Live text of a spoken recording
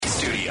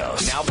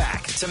Studios. Now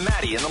back to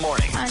Maddie in the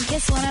morning. On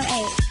Kiss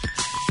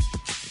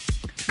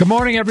 108. Good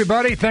morning,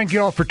 everybody. Thank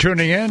you all for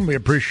tuning in. We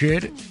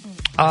appreciate it.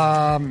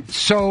 One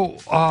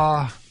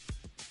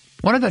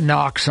of the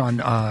knocks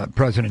on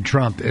President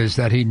Trump is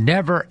that he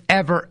never,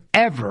 ever,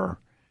 ever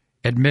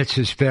admits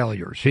his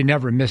failures. He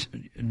never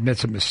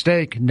admits a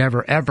mistake,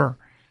 never, ever.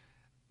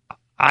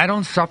 I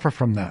don't suffer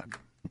from that.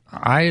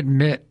 I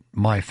admit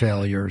my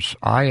failures.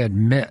 I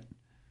admit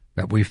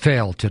that we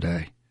failed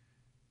today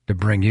to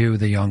bring you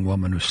the young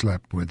woman who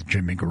slept with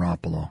Jimmy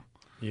Garoppolo.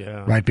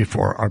 Yeah. Right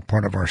before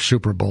part of our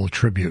Super Bowl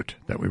tribute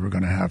that we were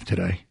going to have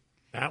today.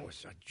 That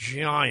was a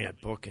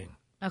giant booking.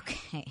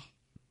 Okay.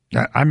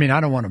 I mean, I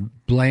don't want to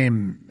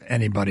blame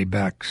anybody,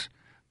 Bex.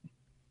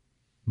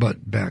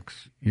 But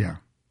Bex, yeah.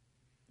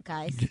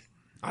 Guys.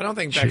 I don't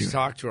think Bex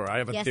talked to her. I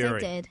have a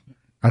theory. Yes, I did.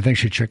 I think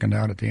she chickened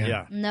out at the end.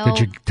 Yeah. No. Did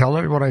you tell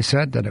her what I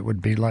said? That it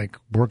would be like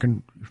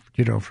working,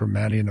 for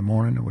Maddie in the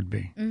morning? It would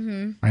be.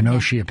 Mm-hmm. I know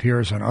she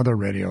appears on other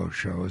radio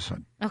shows.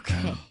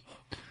 Okay.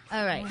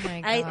 All right. Oh my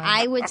God.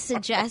 I would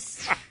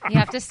suggest You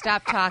have to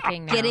stop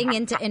talking now. getting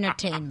into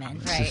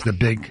entertainment. This is the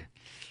big...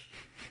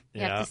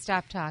 You have to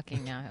stop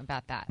talking now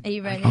about that. Are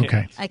you ready?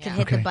 Okay. I can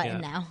hit the button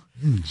now.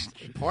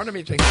 Part of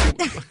me thinks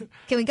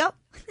Can we go?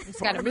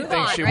 It's got to move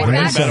think on. she Right would Wait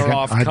a have been back. better second.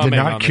 off I did coming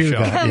not on the cue show.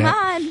 that. Come Yeah.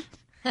 on.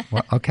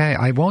 Well, okay,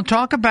 I won't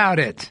talk about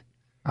it.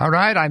 All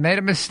right, I made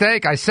a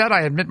mistake. I said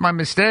I admit my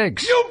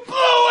mistakes. You blew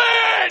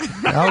it!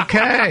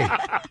 Okay.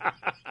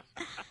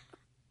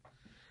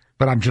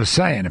 But I'm just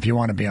saying, if you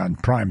want to be on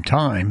prime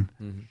time...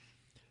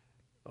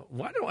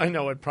 Why do I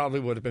know it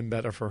probably would have been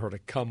better for her to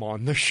come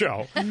on the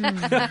show?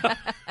 At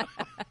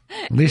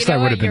least You know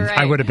I would what? have been. You're right.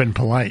 I would have been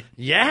polite.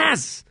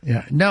 Yes!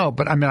 Yeah. No,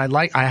 but I mean,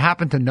 I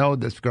happen to know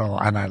this girl,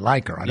 and I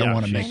like her. I don't Yeah,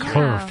 want to she's make great.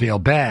 her feel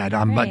bad.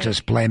 I'm Right.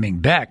 just blaming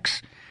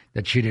Bex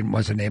that she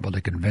wasn't able to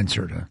convince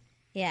her to.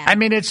 Yeah. I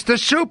mean, it's the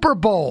Super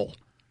Bowl,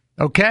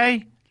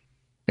 okay?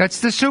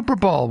 It's the Super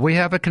Bowl. We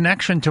have a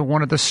connection to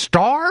one of the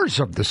stars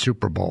of the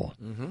Super Bowl,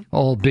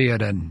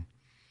 albeit an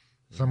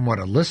somewhat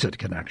illicit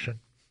connection.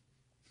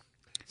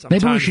 Maybe we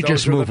Sometimes should those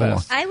just are the move along.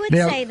 best. I would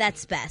Now, say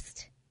that's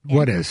best.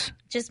 What is?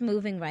 Just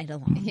moving right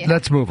along.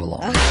 Let's move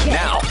along.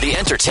 Now, the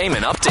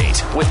entertainment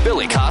update with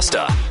Billy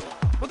Costa.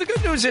 Well, the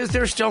good news is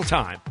there's still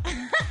time.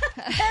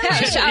 For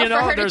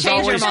her to there's change her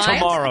always mind?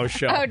 tomorrow's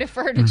show. Oh,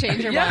 for her to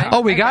change her mind. Oh,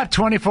 we got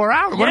 24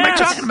 hours. What am I Yes.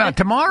 talking about?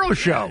 Tomorrow's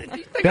show.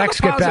 Bex,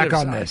 of the get back positive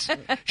on this.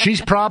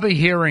 She's probably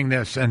hearing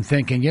this and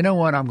thinking, you know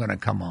what? I'm going to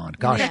come on.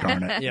 Gosh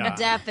darn it. Yeah.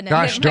 Definitely.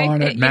 Gosh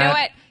darn it, You Matt. know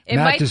what? It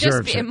Matt might deserves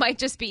just be, it. it might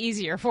just be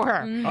easier for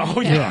her.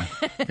 Oh, yeah.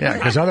 Yeah,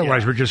 because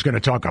otherwise we're just going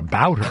to talk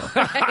about her.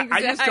 I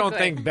just don't Exactly.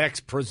 think Bex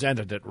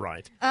presented it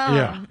right.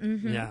 Yeah.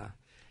 Yeah.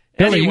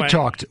 Billy, Anyway, you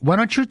talked. Why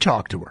don't you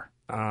talk to her?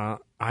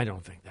 I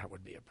don't think that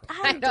would be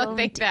appropriate. I don't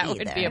think that would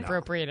be either.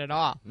 appropriate at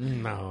all.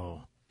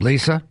 No.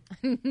 Lisa?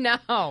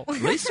 No.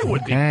 Lisa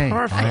would be Hey,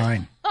 perfect.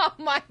 fine. Oh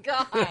my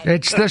God.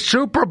 It's the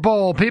Super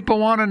Bowl. People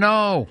want to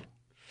know.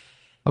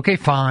 Okay,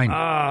 fine.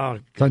 Oh,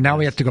 So now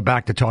we have to go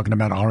back to talking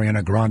about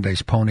Ariana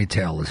Grande's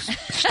ponytail is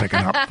sticking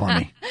up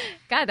funny.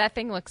 God, that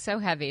thing looks so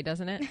heavy,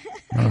 doesn't it?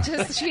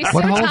 She's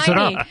What so holds it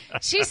tiny. up?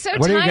 She's so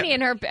What do you tiny,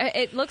 got- and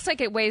it looks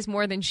like it weighs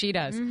more than she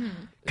does.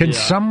 Can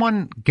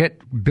someone get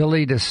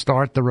Billy to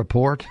start the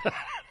report?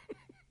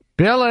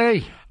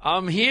 Billy!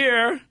 I'm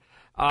here.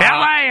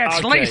 Billy, it's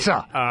okay.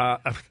 Lisa.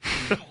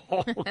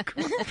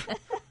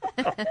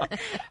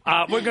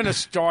 We're going to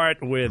start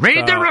with...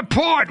 Read the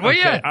report, will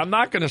you? I'm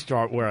not going to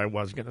start where I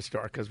was going to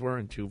start because we're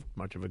in too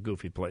much of a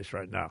goofy place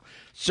right now.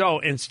 So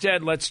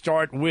instead, let's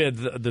start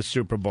with the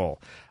Super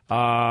Bowl.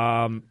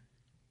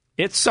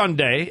 It's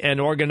Sunday, and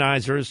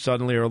organizers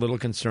suddenly are a little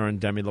concerned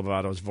Demi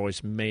Lovato's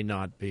voice may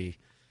not be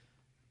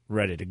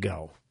ready to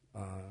go.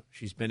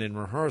 She's been in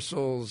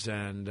rehearsals,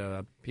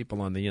 and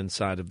people on the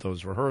inside of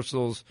those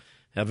rehearsals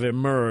have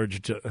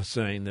emerged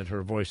saying that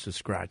her voice is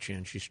scratchy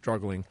and she's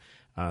struggling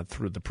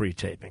through the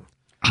pre-taping.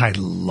 I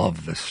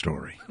love this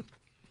story.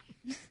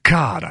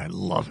 God, I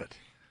love it.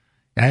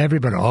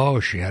 Everybody,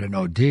 she had an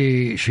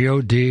OD, she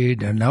OD'd,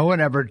 and no one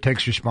ever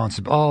takes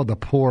responsibility. Oh, the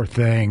poor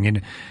thing,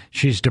 and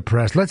she's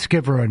depressed. Let's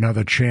give her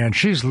another chance.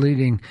 She's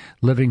living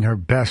her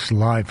best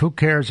life. Who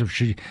cares if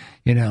she,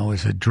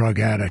 is a drug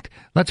addict?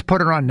 Let's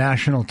put her on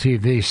national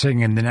TV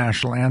singing the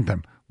national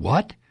anthem.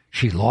 What?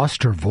 She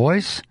lost her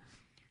voice?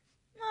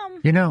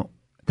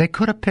 They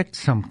could have picked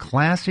some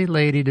classy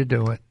lady to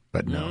do it,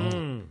 but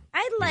no.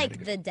 I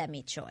like the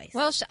Demi choice.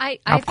 Well, I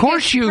Of think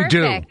course it's you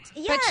do. perfect.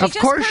 Yeah. But she Of just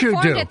course you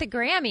performed do. at the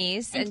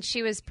Grammys, and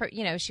she was,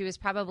 she was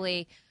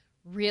probably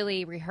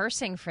really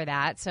rehearsing for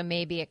that, so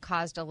maybe it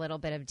caused a little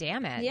bit of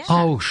damage. Yeah.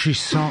 Oh, she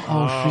sang.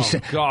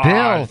 God.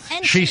 Bill,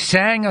 And she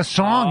sang a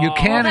song. You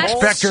can't that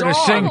expect her to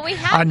song. sing Well, we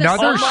have the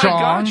another song. Oh, my song.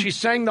 God, she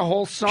sang the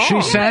whole song.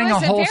 She sang it a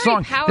was a whole very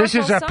song. This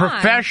is powerful a song.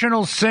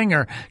 professional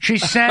singer. She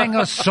sang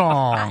a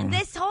song.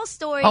 This whole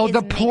story Oh, is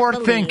the poor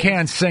thing make-believe.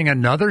 can't sing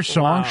another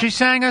song. Wow. She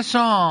sang a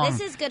song.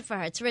 This is good for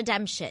her. It's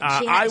redemption.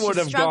 I would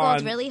have struggled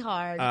gone really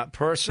hard.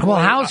 personally.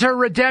 Well, how's her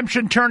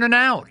redemption turning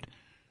out?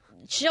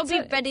 She'll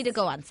be ready to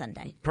go on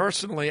Sunday.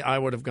 Personally, I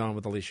would have gone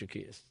with Alicia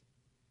Keys.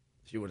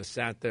 She would have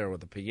sat there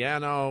with a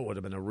piano. It would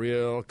have been a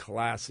real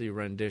classy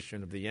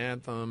rendition of the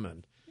anthem.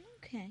 And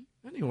Okay.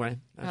 anyway,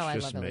 that's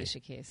just love me. Alicia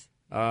Keys.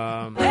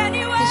 Oh, boy.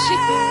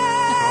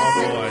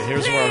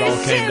 Here's where it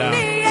all came down.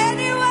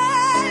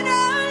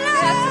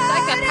 That's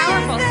like a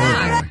powerful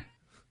song.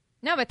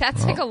 No, but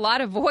that's like a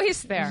lot of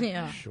voice there.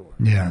 Yeah. Sure.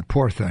 Yeah,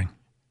 poor thing.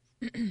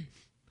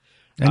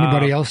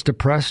 Anybody else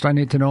depressed I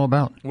need to know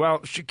about? Well,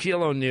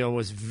 Shaquille O'Neal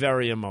was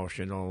very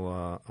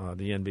emotional,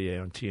 the NBA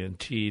on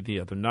TNT the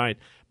other night.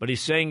 But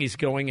he's saying he's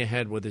going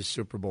ahead with his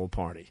Super Bowl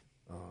party,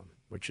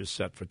 which is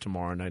set for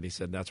tomorrow night. He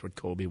said that's what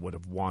Kobe would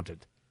have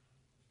wanted.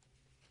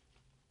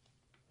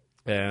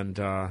 And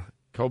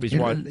Kobe's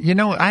wife. You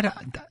know,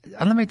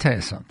 let me tell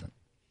you something.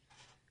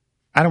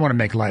 I don't want to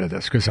make light of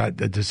this because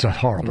it's a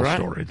horrible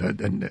story,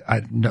 and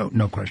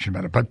no question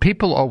about it. But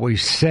people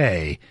always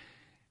say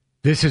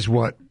this is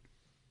what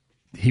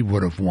he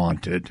would have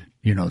wanted,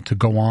 to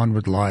go on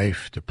with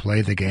life, to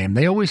play the game.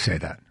 They always say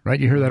that, right?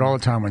 You hear that all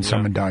the time when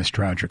someone dies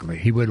tragically.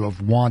 He would have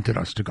wanted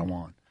us to go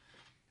on.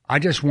 I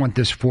just want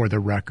this for the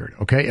record,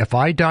 okay? If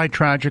I die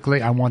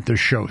tragically, I want this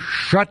show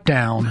shut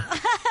down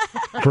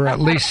for at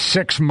least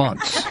 6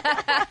 months.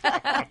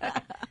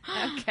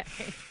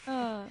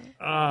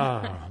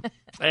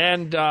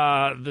 And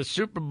the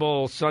Super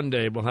Bowl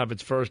Sunday will have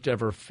its first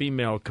ever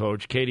female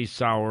coach. Katie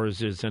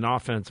Sowers is an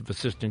offensive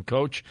assistant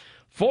coach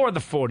for the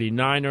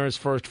 49ers,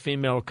 first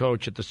female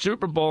coach at the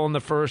Super Bowl and the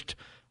first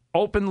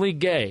openly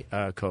gay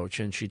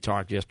coach. And she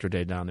talked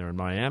yesterday down there in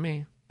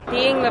Miami.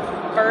 Being the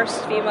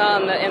first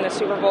female in the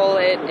Super Bowl,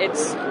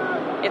 it's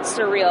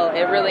surreal.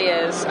 It really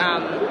is.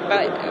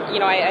 But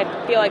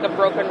I feel like a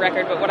broken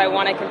record. But what I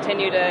want to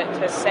continue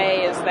to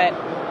say is that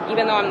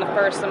even though I'm the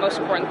first, the most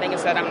important thing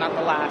is that I'm not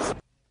the last.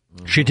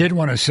 She did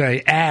want to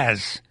say,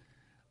 as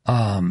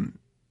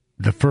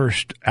the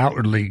first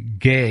outwardly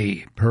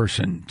gay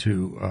person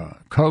to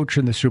coach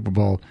in the Super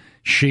Bowl,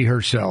 she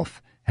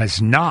herself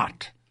has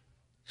not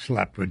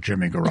slept with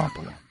Jimmy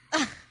Garoppolo.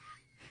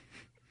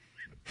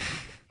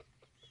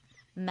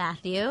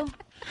 Matthew.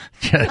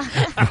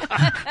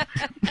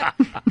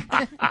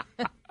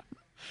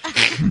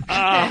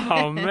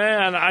 Oh,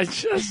 man, I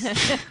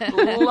just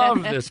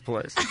love this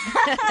place.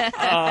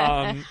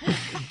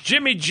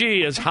 Jimmy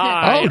G is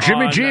high. Oh,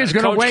 Jimmy G is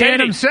going to weigh Katie. in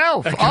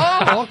himself.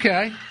 Oh,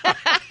 okay.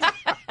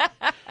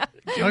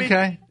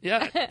 Okay.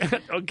 Yeah.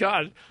 Oh,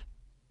 God.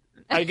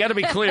 I got to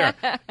be clear.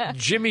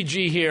 Jimmy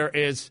G here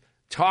is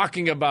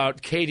talking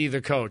about Katie,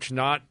 the coach,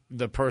 not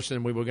the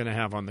person we were going to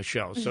have on the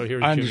show. So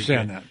here's I Jimmy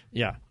understand G. that.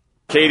 Yeah.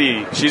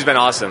 Katie, she's been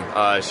awesome.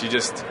 She's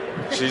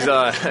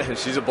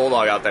a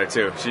bulldog out there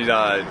too. She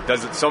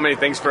does so many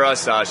things for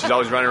us. She's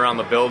always running around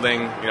the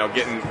building,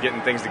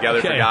 getting things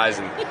together for guys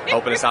and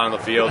helping us out on the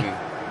field.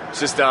 And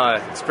it's just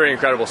it's a pretty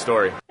incredible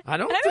story. I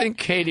don't think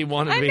Katie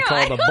wanted to be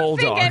called a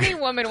bulldog. I don't think any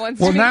woman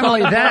wants Well, to be not called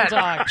only a that,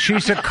 bulldog.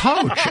 she's a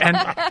coach, and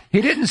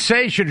he didn't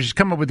say she should just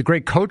come up with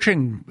great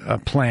coaching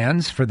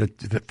plans for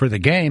the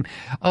game.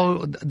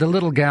 Oh, the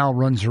little gal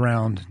runs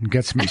around and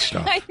gets me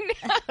stuff. I know.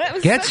 That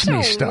was Gets such me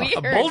a stuff. weird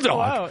A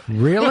bulldog. quote.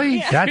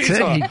 Really? That's He's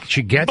it?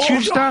 She gets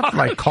you stuff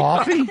like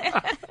coffee?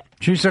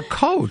 She's a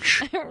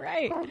coach.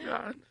 Right.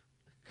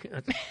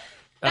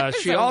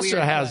 She a also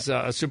weird has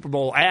a Super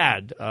Bowl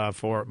ad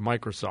for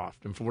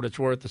Microsoft. And for what it's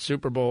worth, the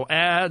Super Bowl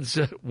ads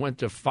went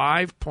to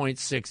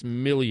 $5.6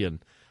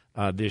 million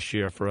this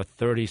year for a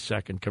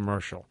 30-second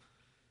commercial.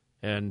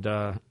 And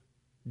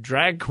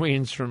drag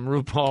queens from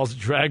RuPaul's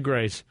Drag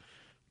Race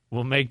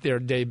will make their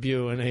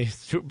debut in a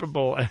Super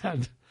Bowl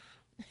ad.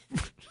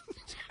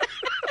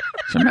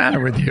 What's the matter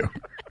with you?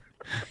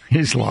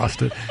 He's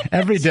lost it.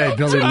 Every day,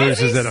 Billy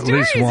loses it at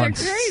least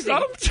once.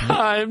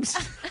 Sometimes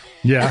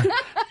Yeah.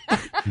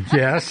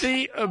 Yes.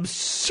 the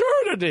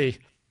absurdity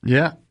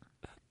Yeah.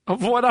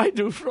 of what I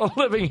do for a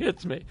living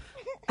hits me.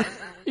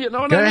 You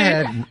know what Go I mean?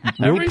 ahead.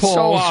 Every so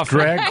RuPaul's often.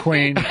 drag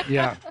queen.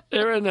 Yeah.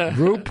 They're in a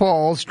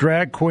RuPaul's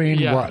drag queen.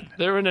 yeah, What?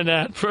 They're in an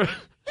ad for.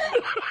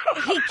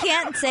 He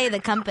can't say the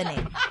company.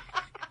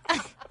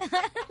 I don't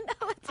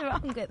know what's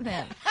wrong with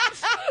him.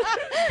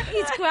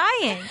 He's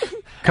crying.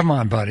 Come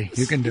on, buddy.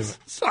 You can do it.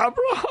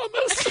 Sabra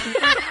hummus.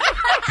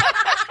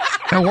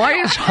 Now, why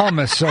is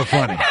hummus so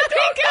funny?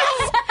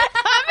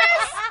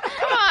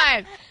 Come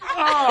on.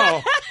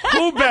 Oh,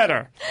 who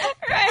better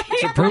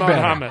to promote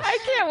better? hummus? I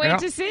can't wait Yeah.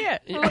 to see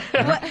it.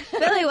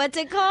 Billy, what's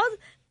it called?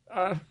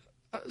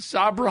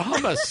 Sabra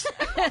hummus.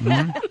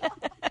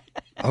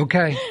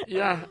 Okay.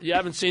 Yeah, you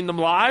haven't seen them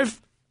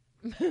live?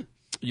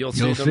 You'll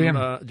see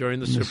them during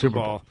the Super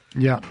Bowl.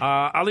 Yeah.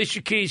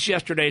 Alicia Keys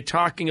yesterday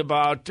talking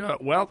about,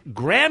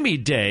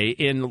 Grammy Day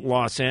in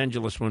Los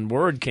Angeles when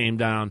word came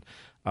down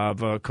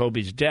of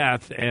Kobe's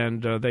death,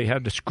 and they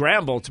had to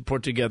scramble to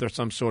put together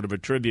some sort of a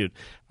tribute.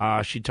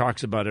 She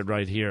talks about it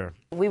right here.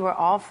 We were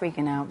all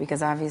freaking out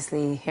because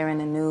obviously hearing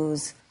the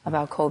news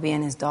about Kobe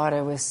and his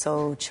daughter was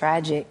so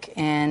tragic,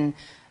 and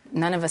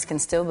none of us can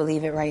still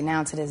believe it right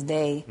now to this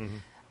day.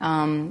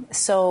 Mm-hmm.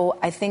 So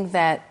I think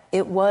that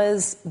it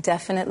was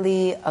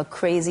definitely a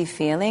crazy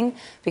feeling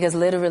because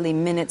literally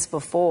minutes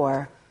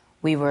before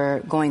we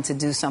were going to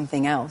do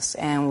something else,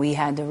 and we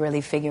had to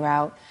really figure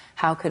out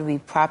how could we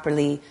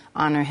properly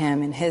honor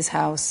him in his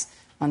house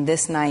on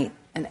this night.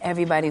 And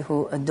everybody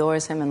who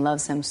adores him and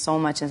loves him so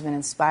much has been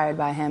inspired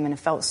by him. And it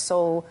felt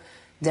so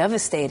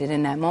devastated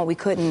in that moment. We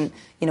couldn't,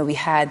 we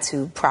had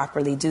to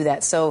properly do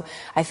that. So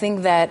I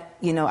think that,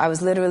 I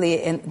was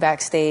literally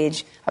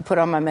backstage. I put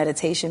on my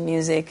meditation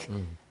music.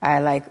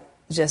 I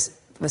just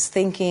was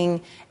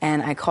thinking,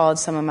 and I called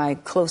some of my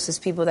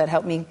closest people that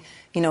helped me,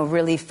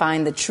 really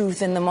find the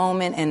truth in the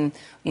moment. And,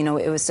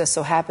 it was just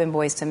so happened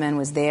Boyz II Men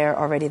was there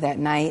already that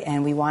night,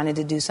 and we wanted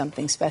to do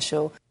something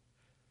special.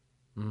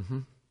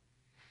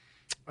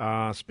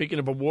 Speaking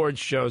of awards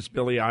shows,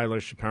 Billie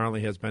Eilish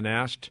apparently has been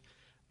asked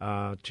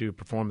to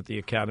perform at the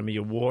Academy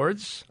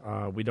Awards.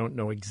 We don't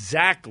know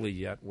exactly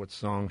yet what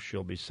song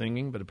she'll be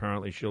singing, but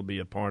apparently she'll be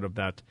a part of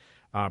that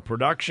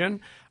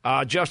production.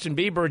 Justin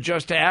Bieber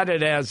just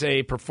added as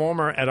a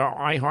performer at our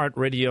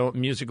iHeartRadio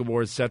Music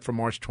Awards set for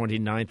March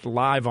 29th,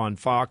 live on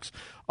Fox.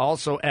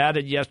 Also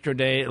added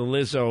yesterday,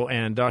 Lizzo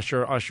and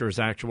Usher. Usher is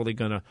actually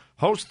going to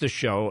host the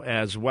show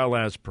as well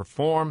as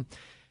perform.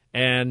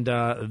 And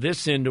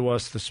this into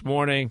us this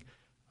morning,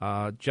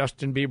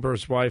 Justin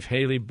Bieber's wife,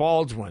 Hailey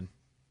Baldwin.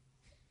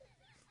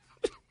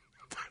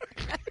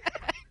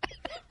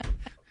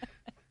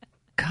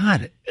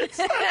 God,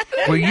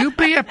 will you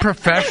be a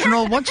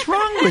professional? What's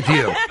wrong with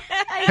you?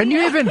 Can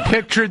you even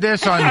picture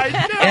this on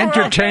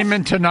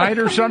Entertainment Tonight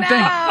or something?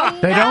 No,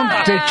 they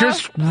don't. They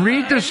just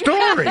read the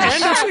stories.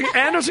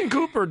 Anderson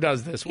Cooper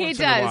does this once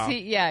in a while.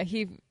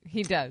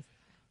 He does.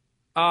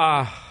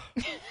 Go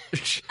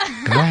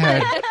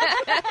ahead.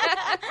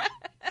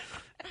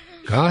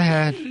 Go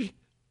ahead.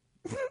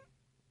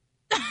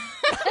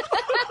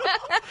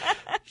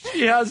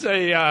 She has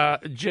a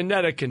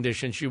genetic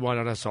condition she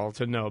wanted us all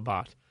to know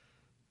about.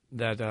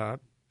 That,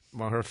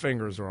 her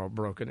fingers are all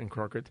broken and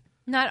crooked.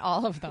 Not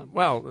all of them.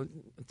 Well,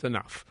 it's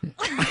enough.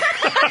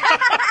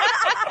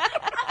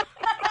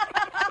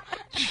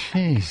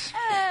 Jeez.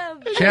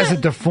 She has a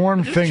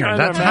deformed finger.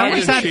 How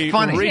is that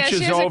funny?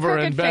 Reaches over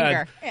in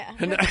bed.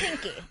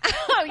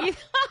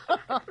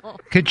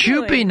 Could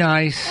you be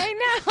nice? I know.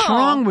 What's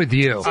wrong with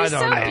you? I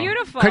don't know.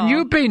 Beautiful. Can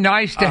you be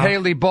nice to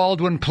Hailey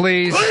Baldwin,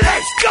 please?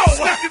 Let's go.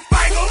 Happy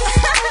fingers.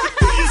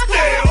 Do you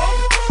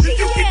still?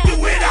 You can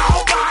do it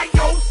all by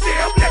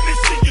yourself. Let me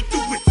see you do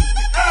it.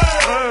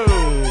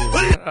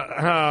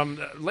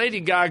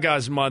 Lady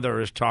Gaga's mother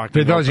is talking.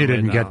 For those who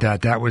openly didn't now. get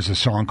that, that was a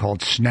song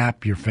called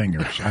Snap Your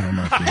Fingers. I don't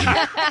know if you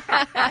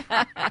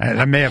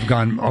that may have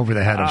gone over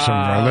the head of some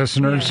of our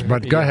listeners,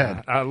 but go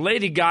ahead.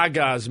 Lady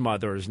Gaga's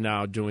mother is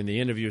now doing the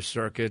interview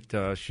circuit.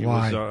 She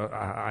Why? was,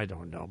 I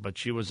don't know, but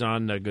she was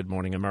on Good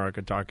Morning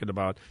America talking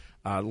about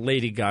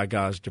Lady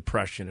Gaga's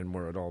depression and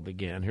where it all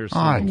began. Here's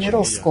some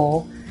middle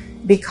school,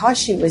 because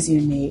she was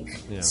unique,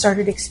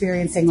 started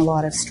experiencing a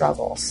lot of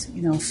struggles,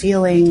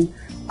 feeling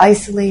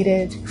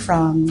isolated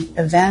from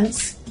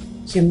events,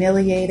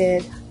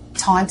 humiliated,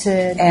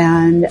 taunted,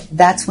 and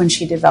that's when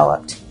she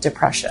developed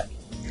depression.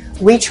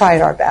 We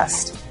tried our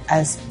best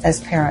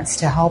as parents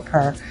to help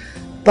her,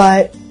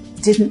 but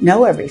didn't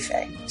know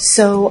everything.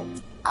 So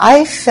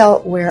I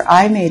felt where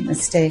I made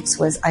mistakes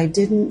was I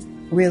didn't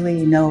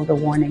really know the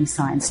warning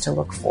signs to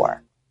look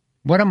for.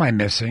 What am I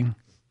missing?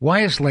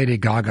 Why is Lady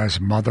Gaga's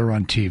mother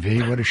on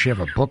TV? What, does she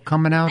have a book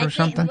coming out or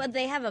something? Well,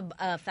 they have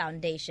a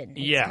foundation.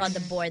 Yes. It's called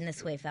the Born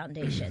This Way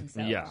Foundation.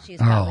 So she's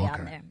Oh, probably okay.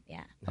 on there.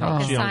 Yeah.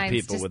 Helps The young signs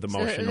people to- with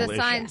emotional the issues.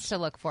 signs to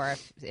look for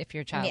if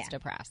your child's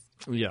depressed.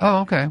 Yeah.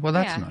 Oh, okay. Well,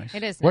 that's Yeah, nice.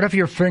 it is What nice. if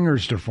your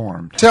finger's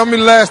deformed? Tell me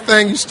the last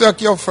thing you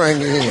stuck your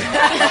finger in.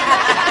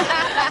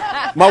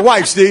 My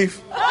wife,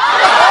 Steve.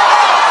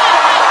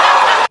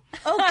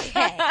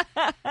 Okay.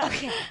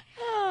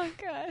 Oh,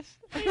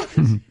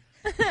 gosh.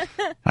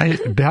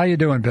 How you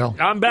doing, Bill?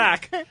 I'm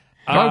back.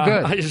 Oh,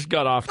 good. I just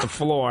got off the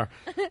floor.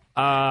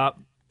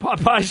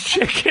 Popeye's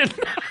Chicken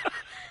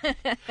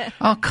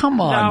Oh,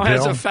 come on, now Bill.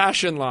 has a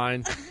fashion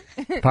line.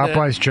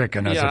 Popeye's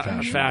Chicken has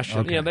a fashion.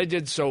 Okay. Yeah, they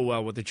did so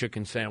well with the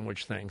chicken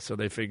sandwich thing, so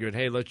they figured,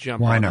 hey, let's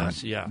jump Why on not?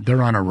 this. Yeah.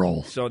 They're on a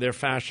roll. So their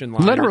fashion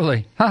line.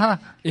 Literally. Haha.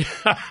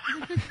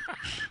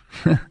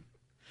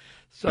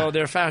 So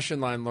their fashion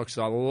line looks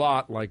a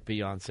lot like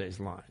Beyonce's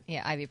line.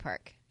 Yeah, Ivy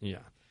Park. Yeah.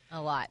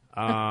 A lot.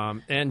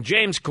 And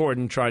James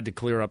Corden tried to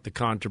clear up the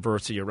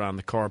controversy around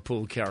the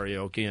carpool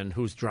karaoke and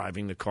who's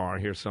driving the car.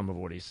 Here's some of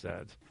what he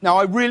said. Now,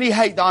 I really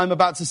hate that I'm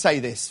about to say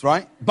this,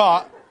 right?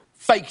 But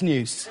fake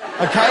news,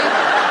 okay?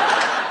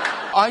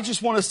 I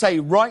just want to say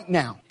right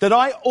now that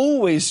I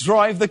always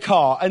drive the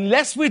car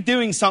unless we're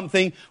doing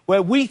something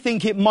where we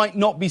think it might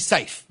not be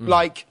safe,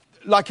 like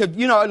a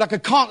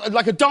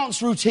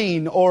dance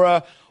routine or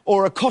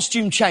a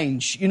costume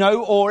change,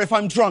 or if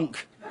I'm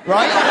drunk,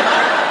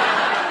 right?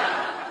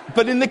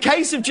 But in the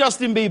case of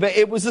Justin Bieber,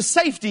 it was a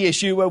safety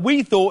issue where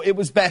we thought it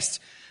was best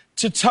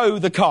to tow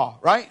the car,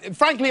 right?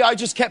 Frankly, I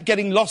just kept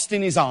getting lost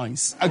in his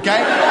eyes, okay?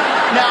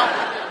 Now,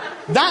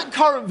 that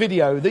current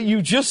video that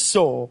you just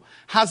saw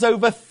has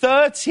over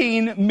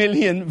 13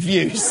 million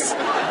views,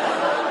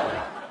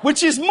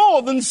 which is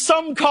more than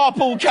some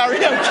carpool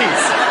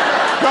karaokes,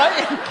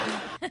 right?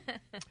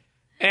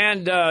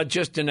 And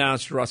just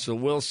announced Russell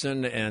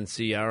Wilson and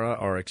Ciara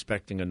are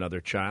expecting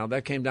another child.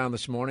 That came down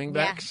this morning,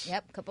 Bex. Yeah,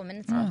 a couple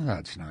minutes ago. Oh,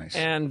 that's nice.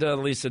 And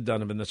Lisa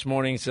Donovan this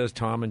morning says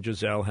Tom and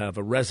Giselle have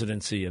a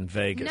residency in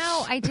Vegas.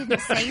 No, I didn't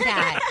say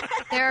that.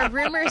 There are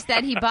rumors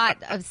that he bought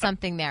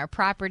something there,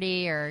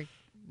 property,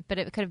 but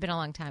it could have been a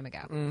long time ago.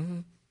 Mm-hmm.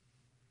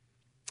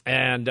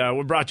 And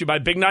we're brought to you by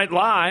Big Night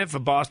Live,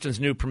 Boston's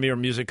new premier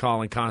music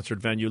hall and concert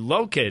venue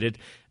located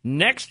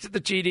next to the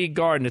TD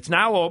Garden. It's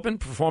now open,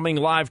 performing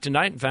live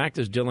tonight. In fact,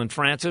 there's Dylan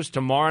Francis.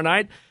 Tomorrow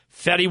night,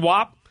 Fetty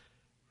Wap.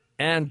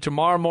 And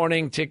tomorrow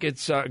morning,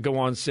 tickets go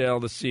on sale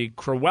to see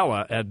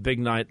Cruella at Big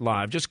Night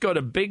Live. Just go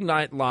to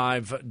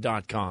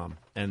bignightlive.com,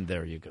 and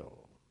there you go.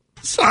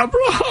 Sabra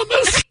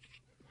hummus.